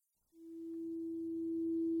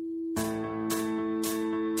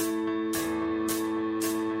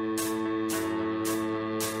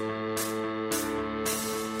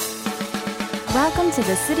Welcome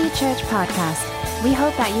to the City Church Podcast. We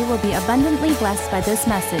hope that you will be abundantly blessed by this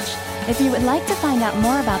message. If you would like to find out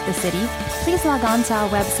more about the city, please log on to our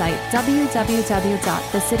website, www.thecity.sg.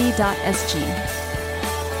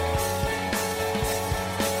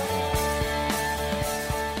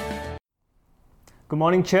 Good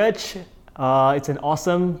morning, church. It's an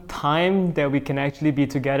awesome time that we can actually be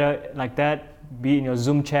together like that, be in your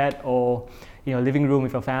Zoom chat or in your living room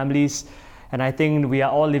with your families. And I think we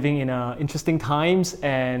are all living in interesting times,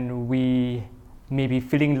 and we may be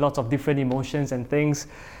feeling lots of different emotions and things.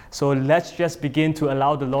 So let's just begin to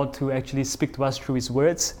allow the Lord to actually speak to us through His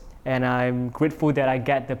words. And I'm grateful that I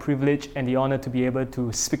get the privilege and the honor to be able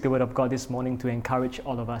to speak the word of God this morning to encourage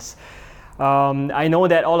all of us. I know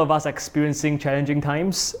that all of us are experiencing challenging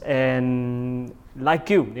times, and like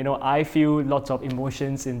you, I feel lots of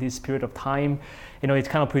emotions in this period of time. It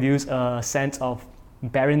kind of produced a sense of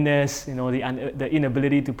barrenness, the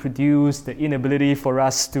inability to produce, the inability for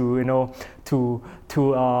us to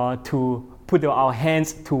put our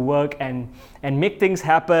hands to work and make things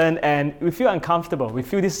happen, and we feel uncomfortable. We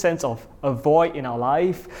feel this sense of a void in our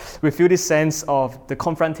life. We feel this sense of the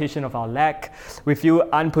confrontation of our lack. We feel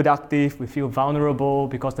unproductive. We feel vulnerable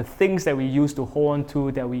because the things that we used to hold on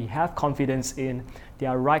to, that we have confidence in, they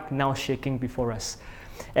are right now shaking before us,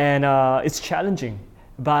 and it's challenging.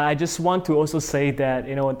 But I just want to also say that,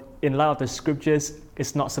 in light of the scriptures,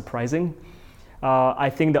 it's not surprising.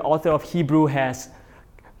 I think the author of Hebrew has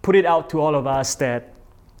put it out to all of us that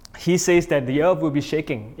he says that the earth will be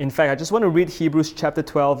shaking. In fact, I just want to read Hebrews chapter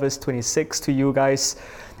 12, verse 26 to you guys.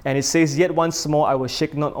 And it says, "Yet once more I will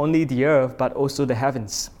shake not only the earth, but also the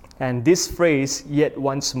heavens." And this phrase, "yet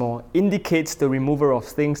once more," indicates the removal of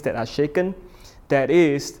things that are shaken, that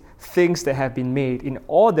is, things that have been made, in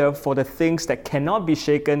order for the things that cannot be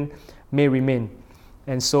shaken may remain.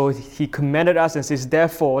 And so he commanded us and says,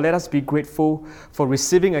 "Therefore, let us be grateful for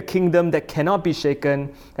receiving a kingdom that cannot be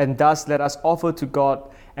shaken, and thus let us offer to God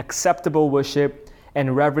acceptable worship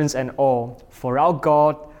and reverence and awe, for our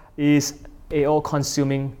God is a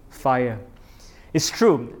all-consuming fire." It's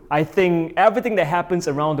true. I think everything that happens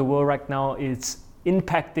around the world right now is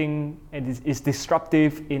impacting and is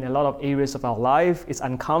disruptive in a lot of areas of our life. It's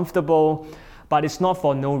uncomfortable, but it's not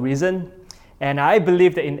for no reason. And I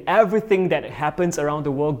believe that in everything that happens around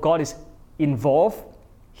the world, God is involved.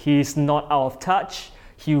 He is not out of touch.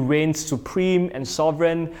 He reigns supreme and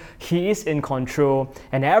sovereign. He is in control.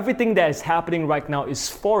 And everything that is happening right now is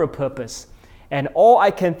for a purpose. And all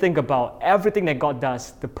I can think about, everything that God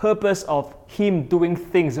does, the purpose of Him doing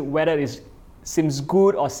things, whether it seems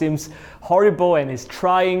good or seems horrible and is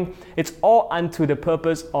trying, it's all unto the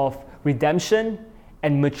purpose of redemption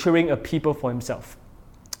and maturing a people for Himself.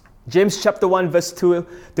 James chapter 1 verse 2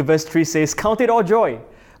 to verse 3 says, "Count it all joy,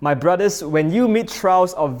 my brothers, when you meet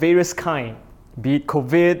trials of various kind, be it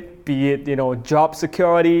COVID, be it job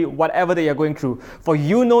security, whatever that you're going through. For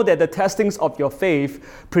you know that the testings of your faith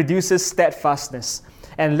produces steadfastness.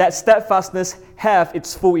 And let steadfastness have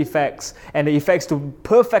its full effects, and the effects to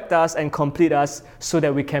perfect us and complete us, so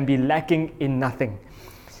that we can be lacking in nothing."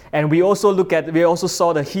 And we also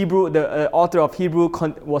saw the author of Hebrew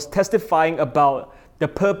was testifying about the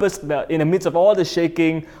purpose that in the midst of all the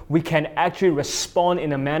shaking, we can actually respond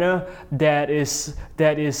in a manner that is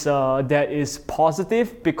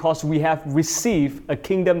positive, because we have received a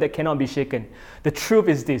kingdom that cannot be shaken. The truth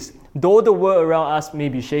is this: though the world around us may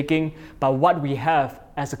be shaking, but what we have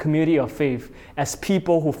as a community of faith, as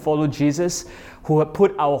people who follow Jesus, who have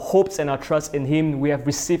put our hopes and our trust in Him, we have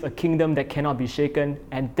received a kingdom that cannot be shaken,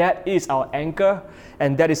 and that is our anchor,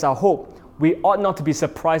 and that is our hope. We ought not to be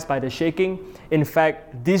surprised by the shaking. In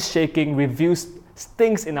fact, this shaking reveals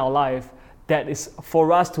things in our life that is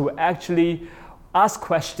for us to actually ask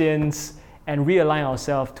questions and realign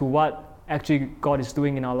ourselves to what actually God is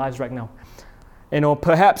doing in our lives right now.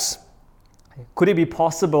 Perhaps, could it be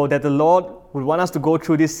possible that the Lord would want us to go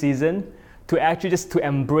through this season to actually just to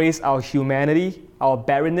embrace our humanity, our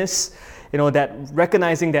barrenness, that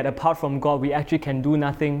recognizing that apart from God, we actually can do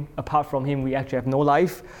nothing. Apart from Him, we actually have no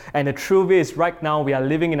life. And the truth is, right now, we are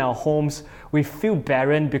living in our homes. We feel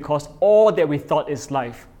barren because all that we thought is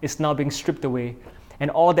life is now being stripped away. And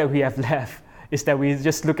all that we have left is that we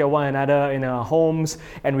just look at one another in our homes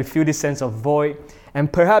and we feel this sense of void. And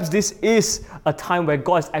perhaps this is a time where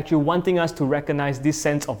God is actually wanting us to recognize this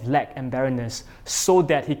sense of lack and barrenness, so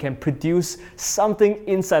that He can produce something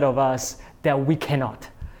inside of us that we cannot.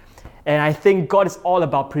 And I think God is all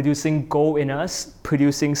about producing gold in us,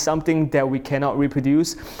 producing something that we cannot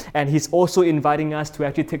reproduce. And He's also inviting us to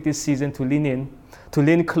actually take this season to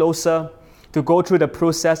lean closer, to go through the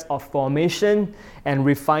process of formation and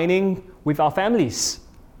refining with our families.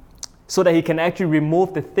 so that He can actually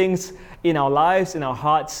remove the things in our lives, in our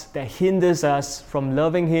hearts, that hinders us from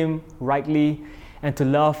loving Him rightly and to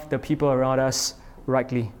love the people around us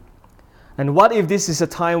rightly. And what if this is a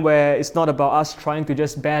time where it's not about us trying to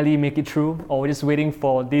just barely make it through or just waiting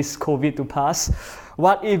for this COVID to pass?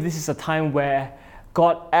 What if this is a time where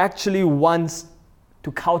God actually wants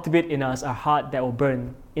to cultivate in us a heart that will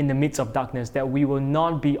burn in the midst of darkness, that we will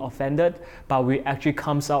not be offended, but we actually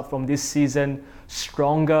comes out from this season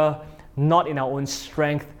stronger, not in our own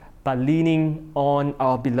strength, but leaning on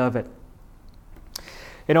our beloved.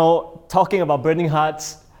 Talking about burning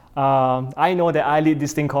hearts, I know that I lead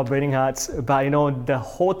this thing called Burning Hearts, but the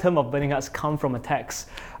whole term of burning hearts come from a text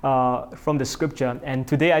from the scripture. And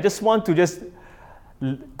today I just want to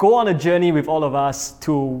go on a journey with all of us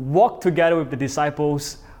to walk together with the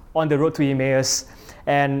disciples on the road to Emmaus,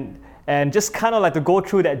 and just kind of like to go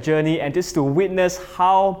through that journey and just to witness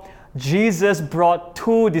how Jesus brought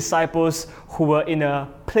two disciples who were in a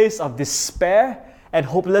place of despair and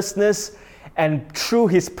hopelessness, and through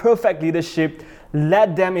His perfect leadership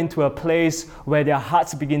led them into a place where their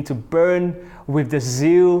hearts begin to burn with the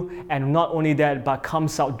zeal, and not only that, but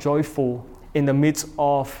comes out joyful in the midst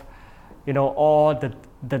of all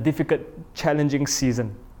the difficult, challenging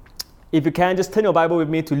season. If you can, just turn your Bible with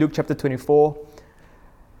me to Luke chapter 24,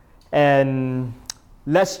 and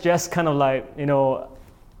let's just kind of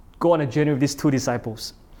go on a journey with these two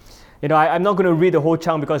disciples. I'm not going to read the whole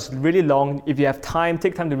chunk because it's really long. If you have time,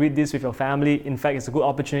 take time to read this with your family. In fact, it's a good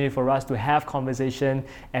opportunity for us to have conversation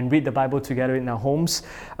and read the Bible together in our homes.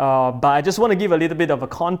 But I just want to give a little bit of a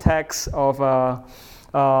context of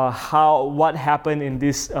what happened in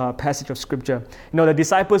this passage of scripture. The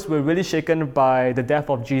disciples were really shaken by the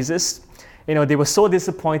death of Jesus. They were so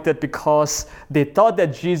disappointed because they thought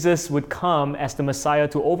that Jesus would come as the Messiah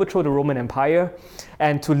to overthrow the Roman Empire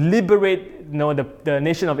and to liberate the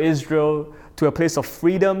nation of Israel to a place of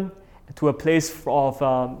freedom, to a place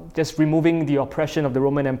of just removing the oppression of the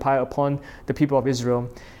Roman Empire upon the people of Israel.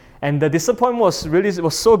 And the disappointment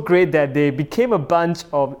was so great that they became a bunch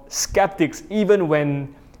of skeptics even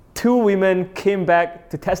when two women came back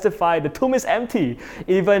to testify the tomb is empty,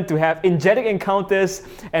 even to have angelic encounters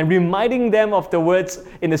and reminding them of the words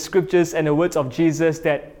in the scriptures and the words of Jesus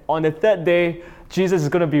that on the third day, Jesus is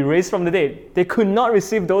going to be raised from the dead. They could not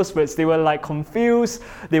receive those words. They were confused,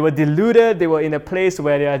 they were deluded, they were in a place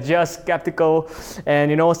where they are just skeptical.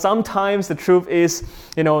 And sometimes the truth is,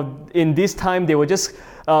 in this time they were just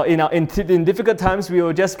in difficult times, we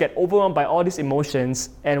will just get overwhelmed by all these emotions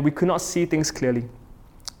and we could not see things clearly.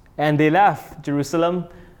 And they left Jerusalem,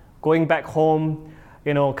 going back home,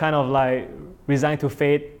 resigned to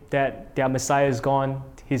fate that their Messiah is gone,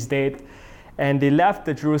 He's dead. And they left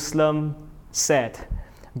the Jerusalem sad.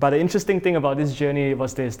 But the interesting thing about this journey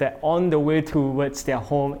was this, that on the way towards their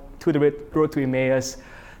home, to the road to Emmaus,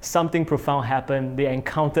 something profound happened. They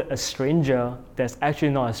encountered a stranger that's actually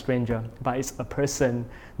not a stranger, but it's a person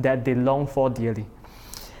that they long for dearly.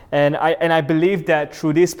 And I believe that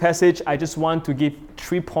through this passage, I just want to give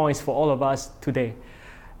 3 points for all of us today.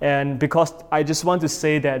 And because I just want to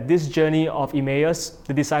say that this journey of Emmaus,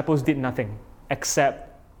 the disciples did nothing except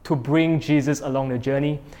to bring Jesus along the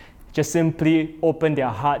journey, just simply open their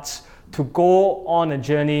hearts to go on a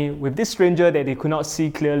journey with this stranger that they could not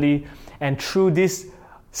see clearly. And through this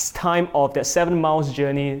time of that 7 miles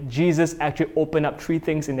journey, Jesus actually opened up 3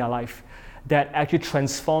 things in their life that actually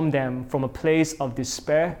transformed them from a place of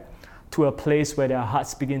despair to a place where their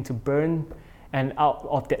hearts begin to burn, and out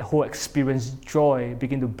of that whole experience, joy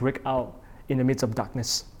begin to break out in the midst of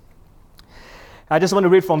darkness. I just want to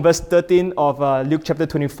read from verse 13 of Luke chapter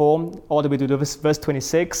 24 all the way to verse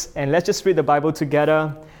 26, and let's just read the Bible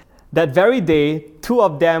together. That very day, 2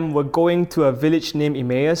 of them were going to a village named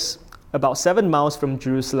Emmaus, about 7 miles from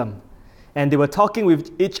Jerusalem. And they were talking with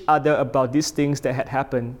each other about these things that had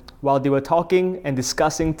happened. While they were talking and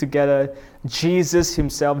discussing together, Jesus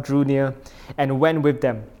Himself drew near and went with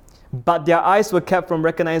them. But their eyes were kept from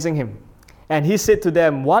recognizing Him. And He said to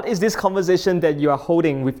them, "What is this conversation that you are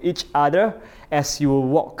holding with each other as you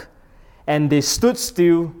walk?" And they stood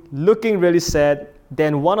still, looking really sad.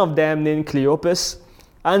 Then one of them, named Cleopas,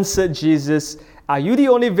 answered Jesus, "Are you the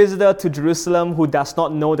only visitor to Jerusalem who does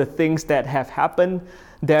not know the things that have happened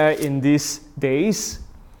there in these days?"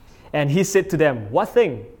 And He said to them, "What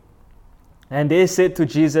thing?" And they said to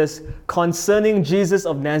Jesus, "Concerning Jesus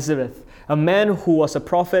of Nazareth, a man who was a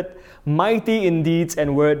prophet, mighty in deeds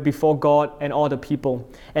and word before God and all the people,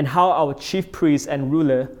 and how our chief priest and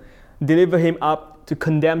ruler delivered Him up to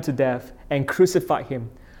condemn to death and crucified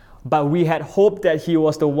Him. But we had hoped that He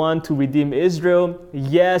was the one to redeem Israel.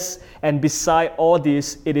 Yes, and beside all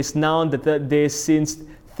this, it is now the 3rd day since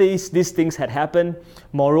these things had happened.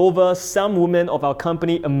 Moreover, some women of our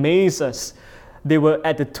company amazed us. They were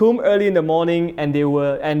at the tomb early in the morning, and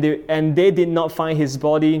they did not find his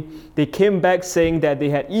body. They came back saying that they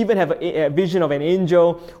had even have a vision of an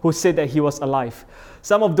angel who said that he was alive.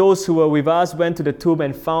 Some of those who were with us went to the tomb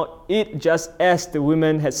and found it just as the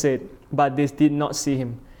women had said, but they did not see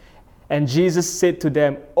him. And Jesus said to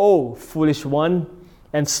them, "O foolish one,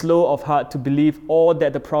 and slow of heart to believe all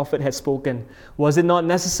that the prophet had spoken. Was it not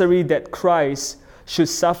necessary that Christ should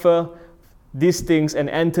suffer these things and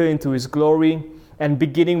enter into his glory?" And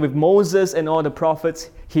beginning with Moses and all the prophets,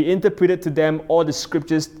 he interpreted to them all the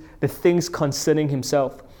scriptures, the things concerning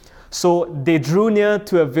himself. So they drew near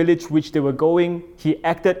to a village which they were going. He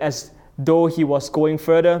acted as though he was going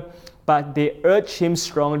further, but they urged him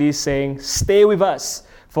strongly, saying, "Stay with us,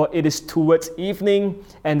 for it is towards evening,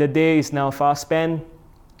 and the day is now far spent."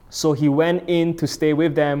 So he went in to stay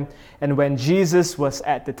with them, and when Jesus was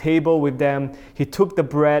at the table with them, he took the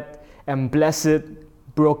bread and blessed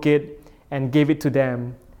it, broke it, and gave it to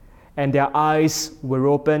them. And their eyes were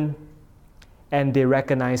open, and they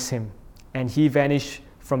recognized him, and he vanished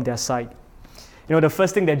from their sight. You know, the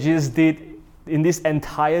first thing that Jesus did in this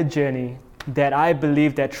entire journey, that I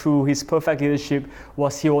believe that through his perfect leadership,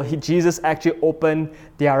 was Jesus actually opened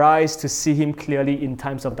their eyes to see him clearly in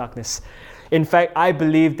times of darkness. In fact, I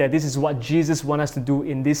believe that this is what Jesus wants us to do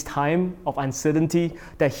in this time of uncertainty,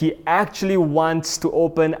 that he actually wants to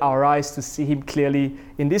open our eyes to see him clearly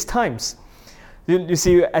in these times. You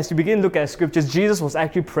see, as you begin to look at scriptures, Jesus was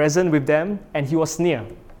actually present with them, and he was near.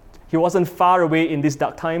 He wasn't far away in these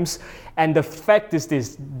dark times. And the fact is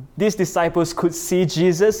this: these disciples could see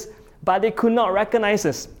Jesus, but they could not recognize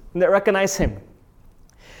him.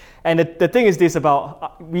 And the thing is this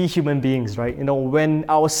about we human beings, right? You know, when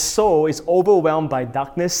our soul is overwhelmed by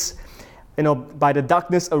darkness, by the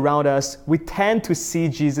darkness around us, we tend to see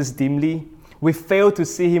Jesus dimly. We fail to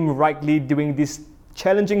see him rightly during these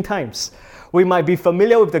challenging times. We might be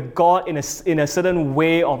familiar with the God in a certain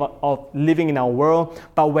way of living in our world,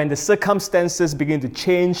 but when the circumstances begin to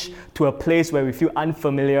change to a place where we feel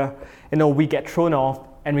unfamiliar, we get thrown off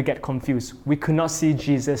and we get confused. We could not see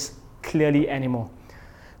Jesus clearly anymore.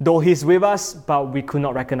 Though he's with us, but we could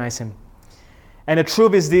not recognize him. And the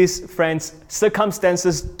truth is this, friends: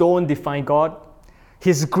 circumstances don't define God.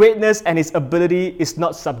 His greatness and his ability is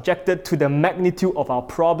not subjected to the magnitude of our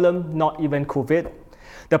problem, not even COVID.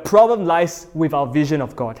 The problem lies with our vision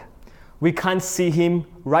of God. We can't see him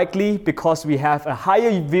rightly because we have a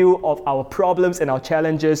higher view of our problems and our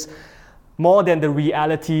challenges more than the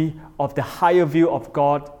reality of the higher view of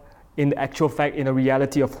God in the actual fact, in the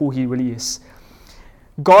reality of who he really is.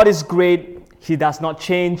 God is great. He does not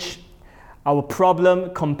change. Our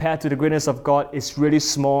problem compared to the greatness of God is really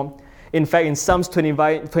small. In fact, in Psalms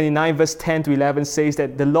 29 verse 10 to 11 says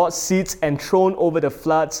that the Lord sits enthroned over the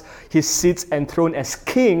floods. He sits enthroned as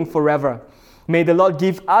king forever. May the Lord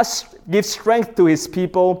give strength to his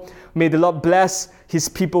people. May the Lord bless his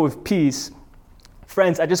people with peace.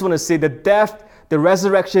 Friends, I just want to say the death, the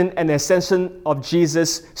resurrection, and the ascension of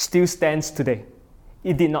Jesus still stands today.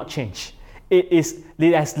 It did not change.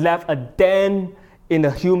 It has left a dent in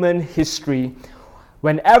the human history.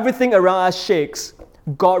 When everything around us shakes,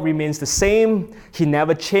 God remains the same. He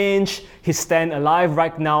never changed. He stands alive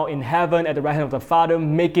right now in heaven at the right hand of the Father,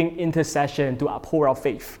 making intercession to uphold our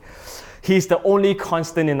faith. He's the only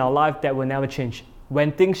constant in our life that will never change.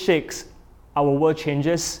 When things shakes, our world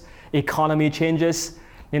changes, economy changes.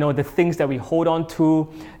 The things that we hold on to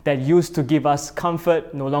that used to give us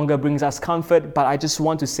comfort no longer brings us comfort. But I just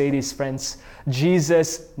want to say this, friends.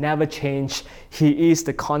 Jesus never changed. He is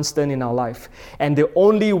the constant in our life. And the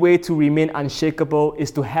only way to remain unshakable is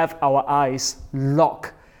to have our eyes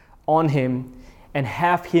locked on him and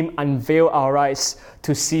have him unveil our eyes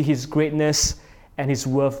to see his greatness and his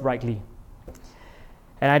worth rightly.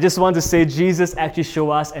 And I just want to say Jesus actually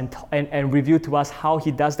showed us and revealed to us how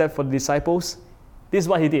he does that for the disciples. This is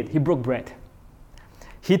what he did. He broke bread.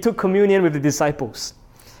 He took communion with the disciples.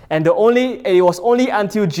 And it was only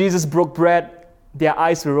until Jesus broke bread, their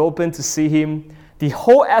eyes were open to see him. The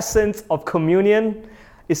whole essence of communion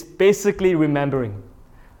is basically remembering.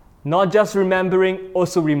 Not just remembering,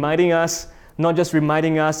 also reminding us. Not just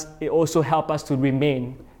reminding us, it also helps us to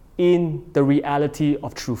remain in the reality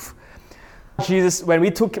of truth. Jesus, when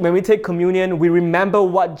we take communion, we remember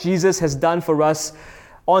what Jesus has done for us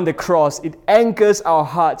on the cross. It anchors our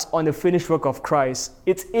hearts on the finished work of Christ.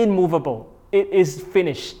 It's immovable. It is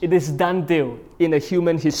finished. It is done deal in the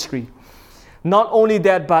human history. Not only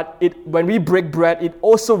that, but when we break bread, it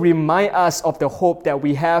also reminds us of the hope that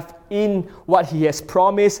we have in what He has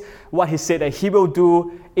promised, what He said that He will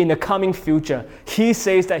do in the coming future. He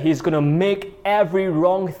says that He's going to make every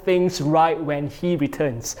wrong things right when He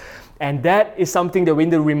returns. And that is something that we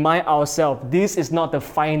need to remind ourselves. This is not the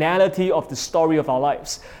finality of the story of our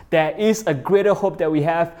lives. There is a greater hope that we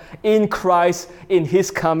have in Christ, in His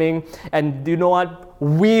coming. And you know what?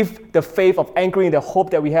 With the faith of anchoring the hope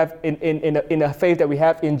that we have in the faith that we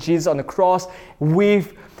have in Jesus on the cross,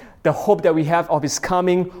 with the hope that we have of His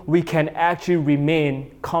coming, we can actually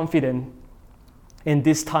remain confident in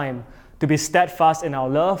this time, to be steadfast in our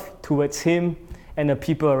love towards Him and the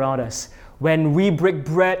people around us. When we break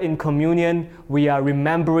bread in communion, we are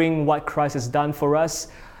remembering what Christ has done for us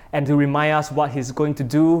and to remind us what He's going to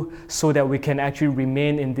do so that we can actually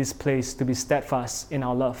remain in this place to be steadfast in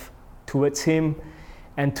our love towards Him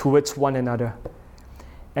and towards one another.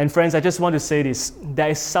 And friends, I just want to say this. There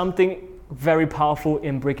is something very powerful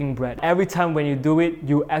in breaking bread. Every time when you do it,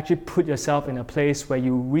 you actually put yourself in a place where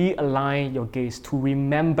you realign your gaze to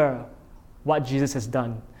remember what Jesus has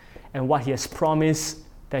done and what He has promised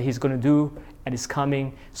that He's going to do at His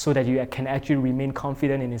coming, so that you can actually remain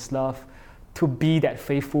confident in His love to be that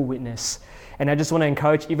faithful witness. And I just want to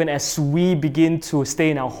encourage, even as we begin to stay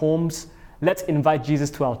in our homes, let's invite Jesus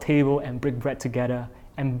to our table and break bread together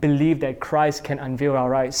and believe that Christ can unveil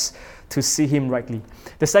our eyes to see Him rightly.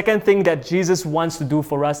 The second thing that Jesus wants to do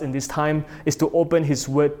for us in this time is to open His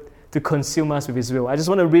word to consume us with His will. I just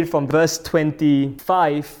want to read from verse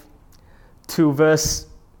 25 to verse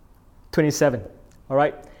 27. All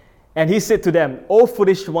right? And He said to them, O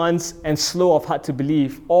foolish ones and slow of heart to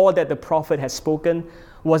believe all that the prophet has spoken,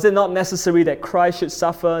 was it not necessary that Christ should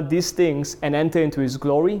suffer these things and enter into His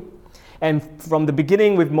glory? And from the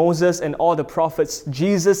beginning with Moses and all the prophets,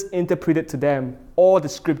 Jesus interpreted to them all the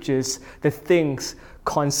scriptures, the things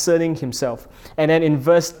concerning Himself. And then in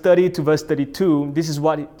verse 30 to verse 32, this is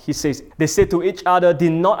what He says. They said to each other,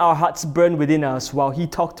 did not our hearts burn within us while He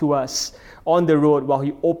talked to us on the road, while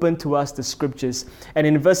He opened to us the scriptures? And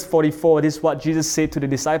in verse 44, this is what Jesus said to the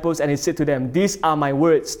disciples, and He said to them, these are my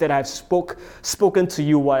words that I have spoken to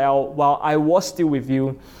you while I was still with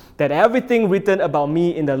you, that everything written about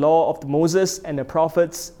me in the law of Moses and the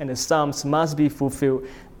prophets and the Psalms must be fulfilled.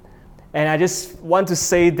 And I just want to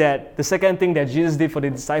say that the second thing that Jesus did for the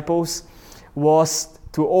disciples was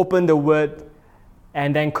to open the word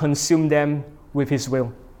and then consume them with His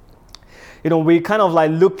will. We kind of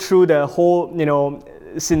like look through the whole,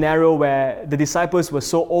 scenario where the disciples were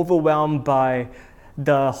so overwhelmed by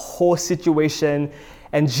the whole situation,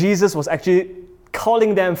 and Jesus was actually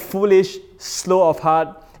calling them foolish, slow of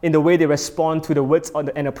heart, in the way they respond to the words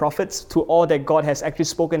and the prophets, to all that God has actually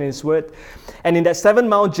spoken in His word. And in that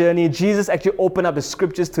 7-mile journey, Jesus actually opened up the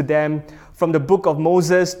scriptures to them from the book of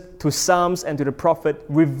Moses to Psalms and to the prophet,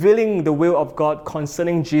 revealing the will of God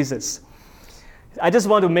concerning Jesus. I just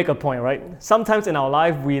want to make a point, right? Sometimes in our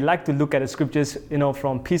life, we like to look at the scriptures,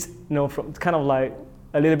 from from kind of like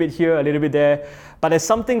a little bit here, a little bit there. But there's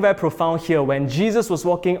something very profound here. When Jesus was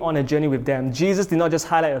walking on a journey with them, Jesus did not just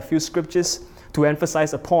highlight a few scriptures to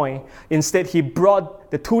emphasize a point. Instead, He brought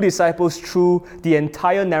the two disciples through the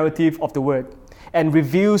entire narrative of the Word and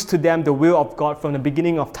reveals to them the will of God from the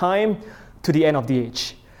beginning of time to the end of the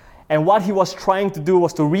age. And what He was trying to do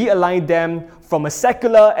was to realign them from a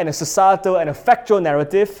secular and a societal and a factual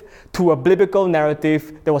narrative to a biblical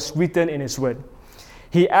narrative that was written in His Word.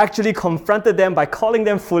 He actually confronted them by calling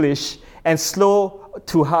them foolish and slow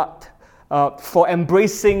to heart for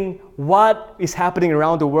embracing what is happening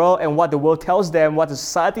around the world and what the world tells them, what the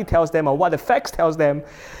society tells them, or what the facts tells them,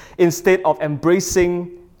 instead of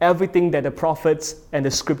embracing everything that the prophets and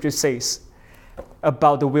the scripture says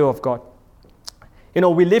about the will of God.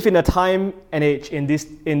 We live in a time and age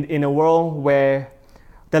in a world where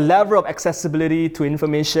the level of accessibility to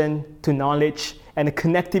information, to knowledge, and the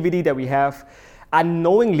connectivity that we have,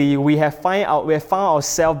 unknowingly, we have found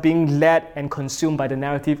ourselves being led and consumed by the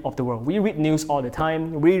narrative of the world. We read news all the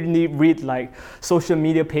time. We read like social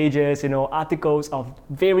media pages, articles of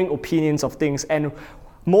varying opinions of things. And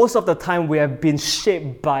most of the time, we have been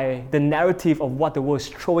shaped by the narrative of what the world is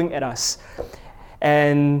throwing at us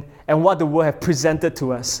and what the world has presented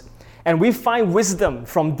to us. And we find wisdom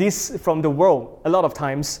from the world a lot of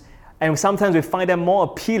times. And sometimes we find them more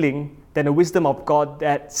appealing than the wisdom of God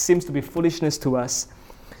that seems to be foolishness to us.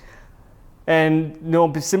 And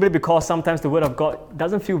simply because sometimes the word of God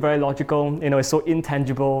doesn't feel very logical, it's so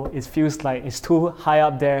intangible, it feels like it's too high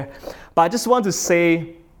up there. But I just want to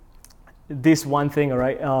say this one thing, all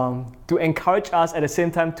right, to encourage us at the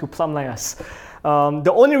same time to plumb-line us.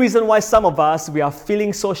 The only reason why some of us, we are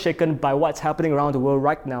feeling so shaken by what's happening around the world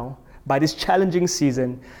right now, by this challenging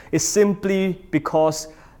season, is simply because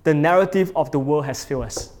the narrative of the world has failed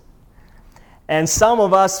us. And some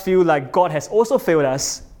of us feel like God has also failed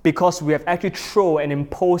us because we have actually thrown and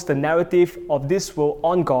imposed the narrative of this world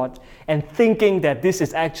on God and thinking that this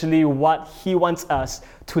is actually what He wants us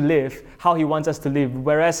to live, how He wants us to live,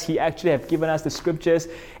 whereas He actually has given us the scriptures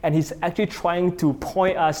and He's actually trying to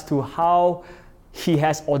point us to how He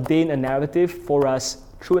has ordained a narrative for us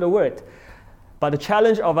through the Word. But the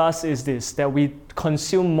challenge of us is this, that we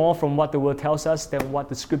consume more from what the Word tells us than what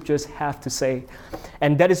the scriptures have to say.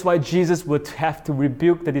 And that is why Jesus would have to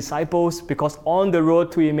rebuke the disciples, because on the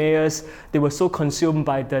road to Emmaus, they were so consumed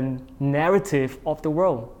by the narrative of the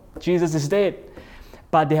world. Jesus is dead.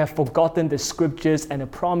 But they have forgotten the scriptures and the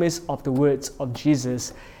promise of the words of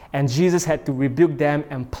Jesus. And Jesus had to rebuke them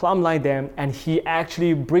and plumbline them, and He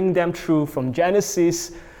actually bring them through from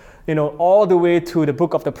Genesis, all the way to the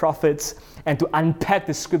book of the prophets, and to unpack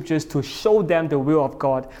the scriptures to show them the will of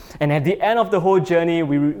God. And at the end of the whole journey,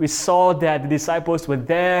 we saw that the disciples were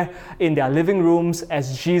there in their living rooms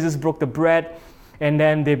as Jesus broke the bread, and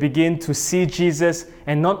then they begin to see Jesus,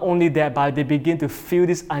 and not only that, but they begin to feel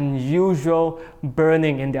this unusual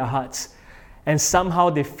burning in their hearts. And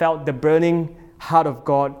somehow they felt the burning heart of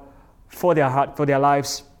God for their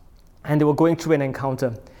lives, and they were going through an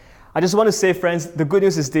encounter. I just want to say, friends, the good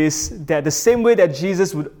news is this, that the same way that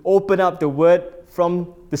Jesus would open up the Word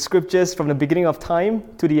from the scriptures from the beginning of time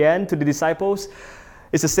to the end to the disciples,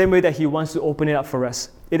 it's the same way that He wants to open it up for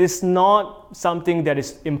us. It is not something that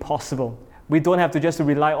is impossible. We don't have to just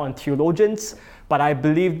rely on theologians, but I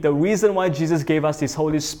believe the reason why Jesus gave us His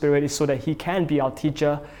Holy Spirit is so that He can be our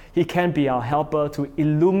teacher, He can be our helper to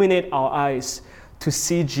illuminate our eyes to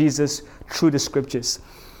see Jesus through the scriptures.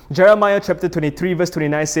 Jeremiah chapter 23 verse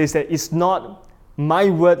 29 says that it's not my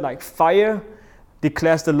word like fire,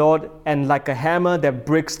 declares the Lord, and like a hammer that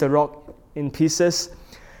breaks the rock in pieces.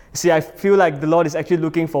 See, I feel like the Lord is actually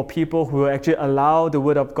looking for people who will actually allow the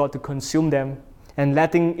word of God to consume them and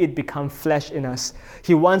letting it become flesh in us.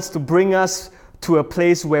 He wants to bring us to a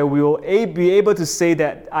place where we will be able to say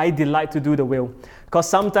that I delight to do the will. Because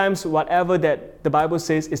sometimes whatever that the Bible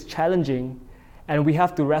says is challenging, and we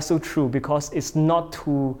have to wrestle through because it's not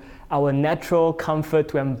to our natural comfort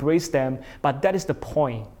to embrace them, but that is the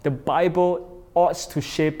point. The Bible ought to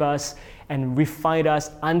shape us and refine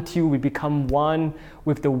us until we become one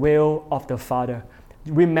with the will of the Father.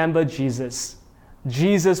 Remember Jesus.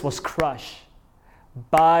 Jesus was crushed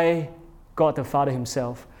by God the Father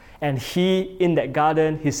Himself. And He, in that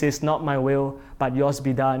garden, He says, not my will, but yours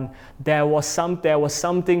be done. There was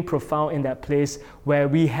something profound in that place where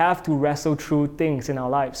we have to wrestle through things in our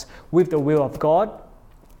lives with the will of God.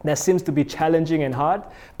 That seems to be challenging and hard,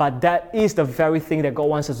 but that is the very thing that God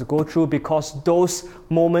wants us to go through, because those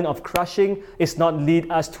moments of crushing is not lead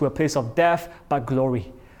us to a place of death, but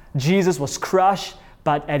glory. Jesus was crushed,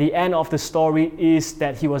 but at the end of the story is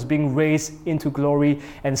that He was being raised into glory.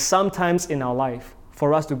 And sometimes in our life,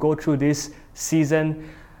 for us to go through this season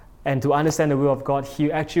and to understand the will of God,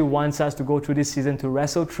 He actually wants us to go through this season to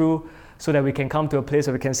wrestle through, so that we can come to a place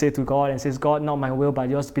where we can say to God and says, God, not my will, but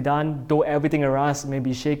yours be done. Though everything around us may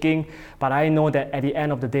be shaking, but I know that at the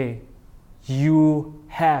end of the day, you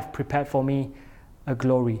have prepared for me a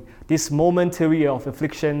glory. This momentary of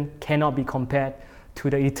affliction cannot be compared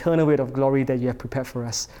to the eternal weight of glory that you have prepared for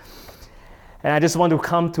us. And I just want to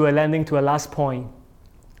come to a landing, to a last point.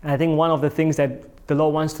 And I think one of the things that the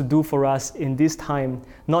Lord wants to do for us in this time,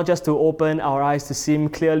 not just to open our eyes to see Him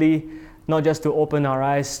clearly, not just to open our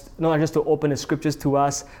eyes, not just to open the scriptures to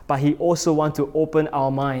us, but He also wants to open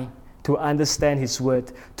our mind to understand His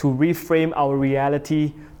word, to reframe our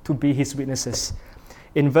reality to be His witnesses.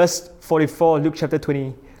 In verse 44, Luke chapter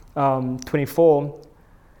 24,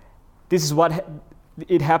 this is what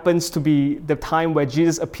it happens to be the time where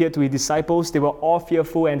Jesus appeared to His disciples. They were all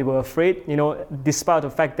fearful and they were afraid, despite the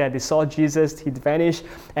fact that they saw Jesus, He vanished,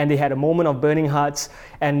 and they had a moment of burning hearts.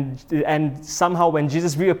 And somehow when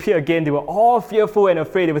Jesus reappeared again, they were all fearful and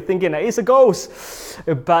afraid. They were thinking that it's a ghost.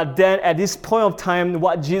 But then at this point of time,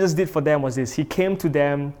 what Jesus did for them was this. He came to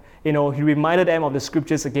them, He reminded them of the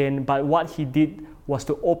scriptures again, but what He did was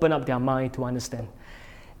to open up their mind to understand.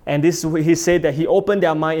 And this, He said that He opened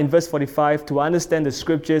their mind in verse 45 to understand the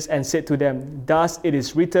scriptures and said to them, thus it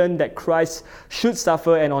is written that Christ should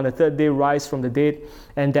suffer and on the third day rise from the dead,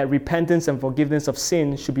 and that repentance and forgiveness of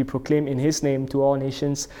sin should be proclaimed in His name to all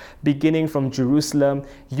nations, beginning from Jerusalem.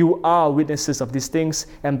 You are witnesses of these things,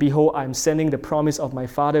 and behold, I am sending the promise of my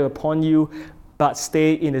Father upon you, but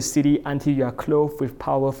stay in the city until you are clothed with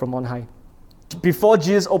power from on high. Before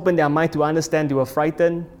Jesus opened their mind to understand, they were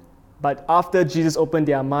frightened. But after Jesus opened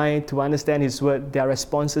their mind to understand His word, their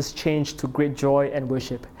responses changed to great joy and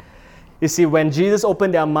worship. You see, when Jesus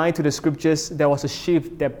opened their mind to the scriptures, there was a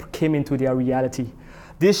shift that came into their reality.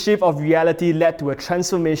 This shift of reality led to a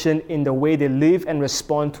transformation in the way they live and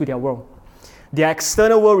respond to their world. Their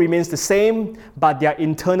external world remains the same, but their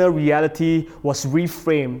internal reality was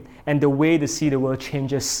reframed, and the way they see the world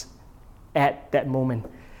changes at that moment.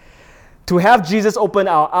 To have Jesus open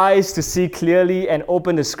our eyes to see clearly and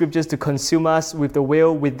open the scriptures to consume us with the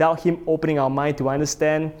will without Him opening our mind to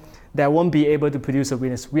understand, that won't be able to produce a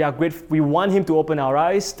witness. We want Him to open our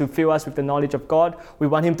eyes to fill us with the knowledge of God. We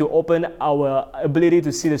want Him to open our ability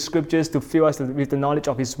to see the scriptures to fill us with the knowledge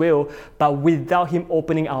of His will. But without Him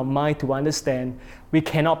opening our mind to understand, we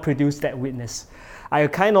cannot produce that witness. I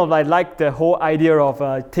kind of like the whole idea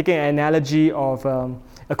of taking an analogy of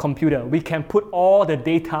a computer. We can put all the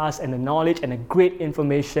data and the knowledge and the great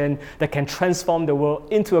information that can transform the world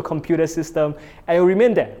into a computer system, and it will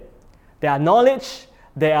remain there. There are knowledge,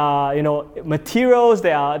 there are materials,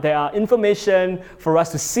 there are information for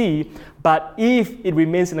us to see, but if it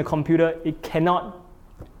remains in a computer, it cannot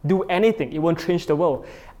do anything. It won't change the world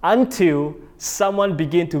until someone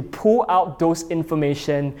begin to pull out those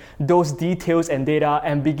information, those details and data,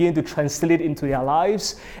 and begin to translate it into their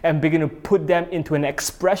lives and begin to put them into an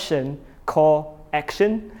expression called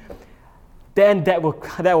action. Then that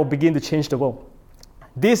will begin to change the world.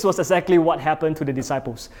 This was exactly what happened to the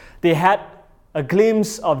disciples. They had a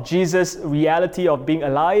glimpse of Jesus' reality of being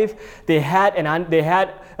alive. They had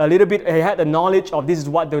the knowledge of this is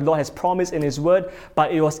what the Lord has promised in His Word,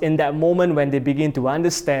 but it was in that moment when they begin to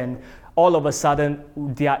understand, all of a sudden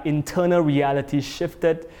their internal reality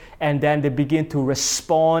shifted, and then they begin to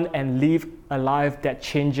respond and live a life that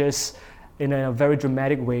changes in a very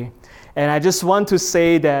dramatic way. And I just want to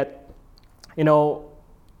say that,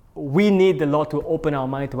 we need the Lord to open our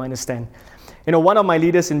mind to understand. One of my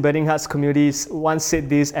leaders in Burning Hearts communities once said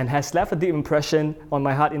this and has left a deep impression on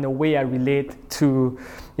my heart in the way I relate to,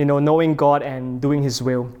 knowing God and doing His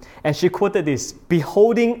will. And she quoted this: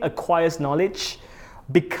 "Beholding acquires knowledge,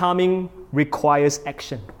 becoming requires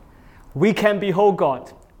action." We can behold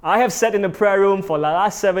God. I have sat in the prayer room for the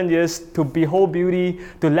last 7 years to behold beauty,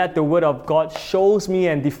 to let the Word of God shows me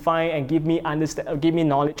and define and give me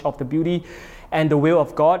knowledge of the beauty and the will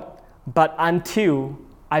of God. But until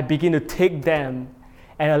I begin to take them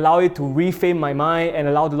and allow it to reframe my mind and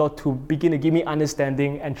allow the Lord to begin to give me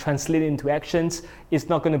understanding and translate it into actions, it's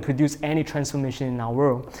not going to produce any transformation in our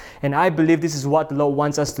world. And I believe this is what the Lord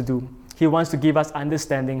wants us to do. He wants to give us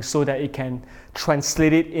understanding so that it can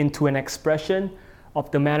translate it into an expression of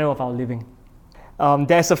the manner of our living.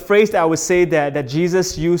 There's a phrase that I would say that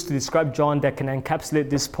Jesus used to describe John that can encapsulate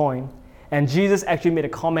this point. And Jesus actually made a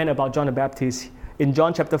comment about John the Baptist. In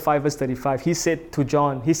John chapter 5, verse 35, he said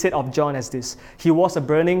of John as this: "He was a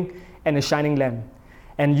burning and a shining lamp,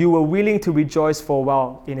 and you were willing to rejoice for a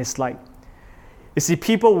while in his light." You see,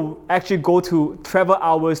 people will actually travel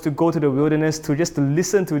hours to go to the wilderness to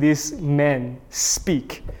listen to this man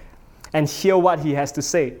speak and hear what he has to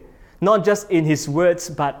say. Not just in his words,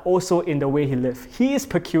 but also in the way he lived. He is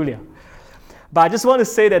peculiar. But I just want to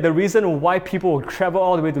say that the reason why people will travel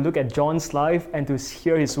all the way to look at John's life and to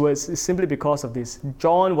hear his words is simply because of this.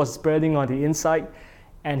 John was burning on the inside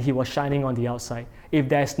and he was shining on the outside. If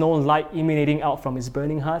there's no light emanating out from his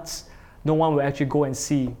burning hearts, no one will actually go and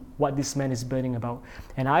see what this man is burning about.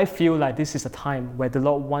 And I feel like this is a time where the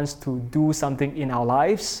Lord wants to do something in our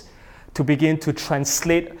lives to begin to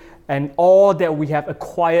translate and all that we have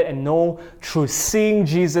acquired and know through seeing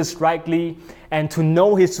Jesus rightly and to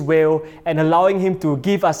know His will and allowing Him to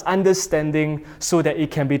give us understanding so that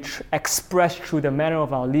it can be expressed through the manner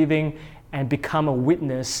of our living and become a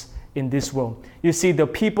witness in this world. You see, the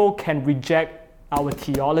people can reject our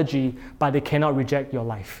theology, but they cannot reject your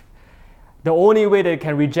life. The only way they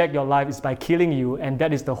can reject your life is by killing you, and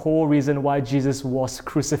that is the whole reason why Jesus was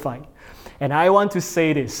crucified. And I want to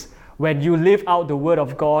say this: when you live out the Word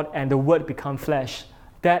of God and the Word become flesh,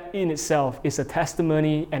 that in itself is a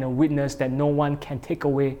testimony and a witness that no one can take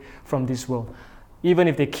away from this world. Even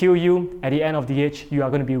if they kill you, at the end of the age, you are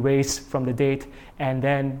going to be raised from the dead, and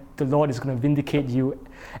then the Lord is going to vindicate you.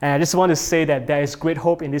 And I just want to say that there is great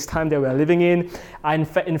hope in this time that we are living in. In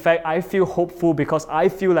fact, I feel hopeful because I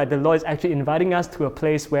feel like the Lord is actually inviting us to a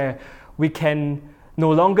place where we can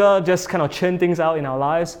no longer just kind of churn things out in our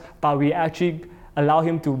lives, but we actually allow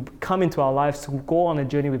Him to come into our lives, to go on a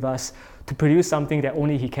journey with us, to produce something that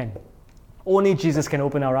only He can. Only Jesus can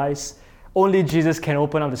open our eyes. Only Jesus can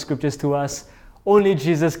open up the scriptures to us. Only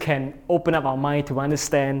Jesus can open up our mind to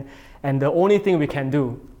understand. And the only thing we can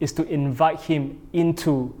do is to invite Him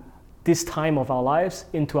into this time of our lives,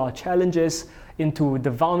 into our challenges, into the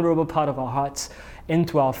vulnerable part of our hearts,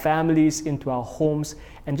 into our families, into our homes,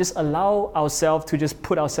 and just allow ourselves to just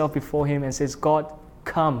put ourselves before Him and says, God,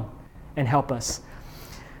 come and help us.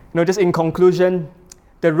 Just in conclusion,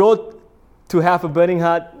 the road to have a burning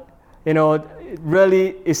heart, it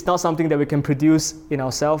really is not something that we can produce in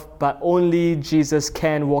ourselves, but only Jesus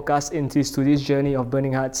can walk us into this journey of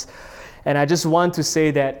burning hearts. And I just want to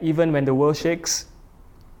say that even when the world shakes,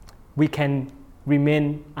 we can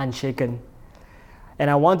remain unshaken. And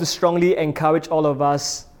I want to strongly encourage all of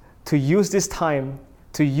us to use this time,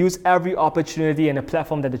 to use every opportunity and a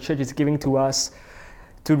platform that the church is giving to us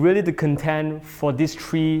to really to contend for these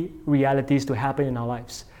three realities to happen in our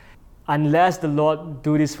lives. Unless the Lord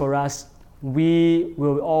do this for us, we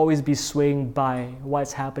will always be swayed by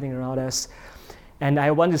what's happening around us. And I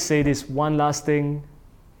want to say this one last thing.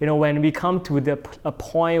 When we come to a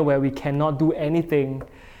point where we cannot do anything,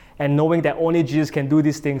 and knowing that only Jesus can do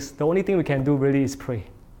these things, the only thing we can do really is pray.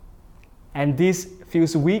 And this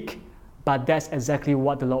feels weak, but that's exactly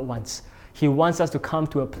what the Lord wants. He wants us to come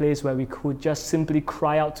to a place where we could just simply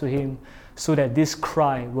cry out to Him so that this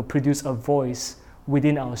cry will produce a voice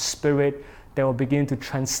within our spirit that will begin to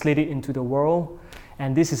translate it into the world.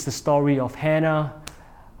 And this is the story of Hannah,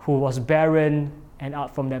 who was barren, and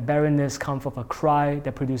out from that barrenness comes forth a cry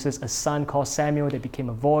that produces a son called Samuel that became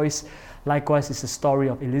a voice. Likewise, it's the story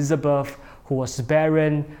of Elizabeth, who was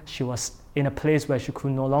barren. She was in a place where she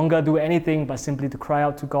could no longer do anything but simply to cry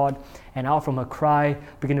out to God. And out from her cry,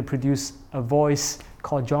 began to produce a voice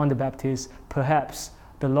called John the Baptist. Perhaps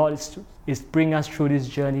the Lord is bringing us through this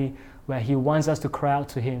journey where He wants us to cry out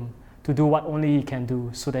to Him, to do what only He can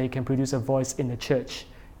do, so that He can produce a voice in the church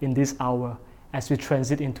in this hour as we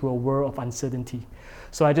transit into a world of uncertainty.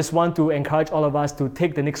 So I just want to encourage all of us to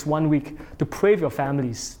take the next 1 week to pray for your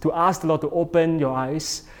families, to ask the Lord to open your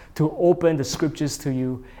eyes, to open the scriptures to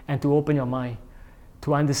you, and to open your mind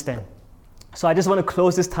to understand. So I just want to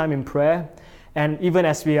close this time in prayer. And even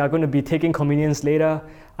as we are going to be taking communions later,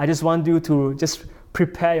 I just want you to just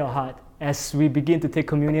prepare your heart as we begin to take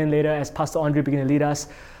communion later, as Pastor Andre begins to lead us.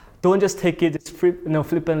 Don't just take it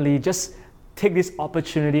flippantly. Just take this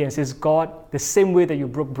opportunity and says, God, the same way that you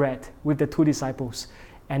broke bread with the 2 disciples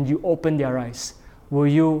and you opened their eyes, will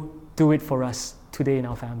you do it for us today in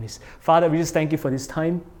our families? Father, we just thank you for this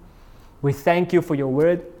time. We thank you for your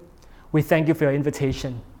word. We thank you for your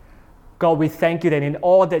invitation. God, we thank you that in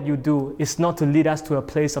all that you do is not to lead us to a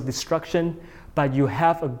place of destruction, but you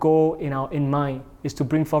have a goal in mind, is to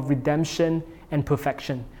bring forth redemption and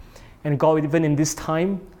perfection. And God, even in this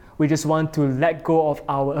time, we just want to let go of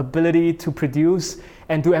our ability to produce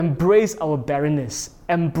and to embrace our barrenness,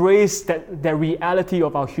 embrace the reality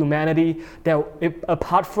of our humanity, that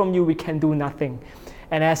apart from you, we can do nothing.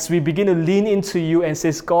 And as we begin to lean into you and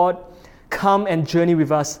says, God, come and journey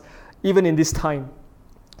with us, even in this time,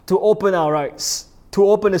 to open our eyes, to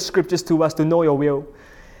open the scriptures to us, to know your will,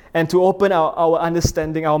 and to open our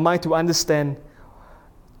understanding, our mind to understand,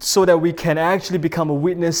 so that we can actually become a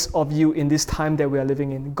witness of you in this time that we are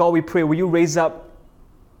living in. God, we pray, will you raise up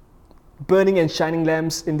burning and shining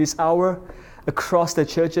lamps in this hour across the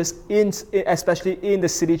churches, especially in the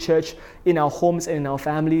city church, in our homes and in our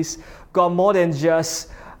families. God, more than just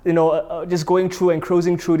just going through and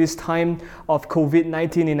closing through this time of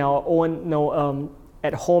COVID-19 in our own,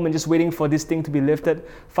 at home and just waiting for this thing to be lifted.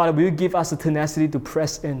 Father, will you give us the tenacity to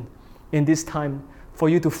press in this time, for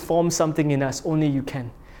you to form something in us, only you can.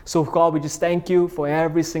 So God, we just thank you for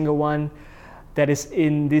every single one that is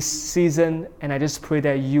in this season, and I just pray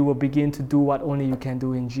that you will begin to do what only you can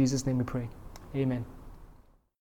do. In Jesus' name we pray. Amen.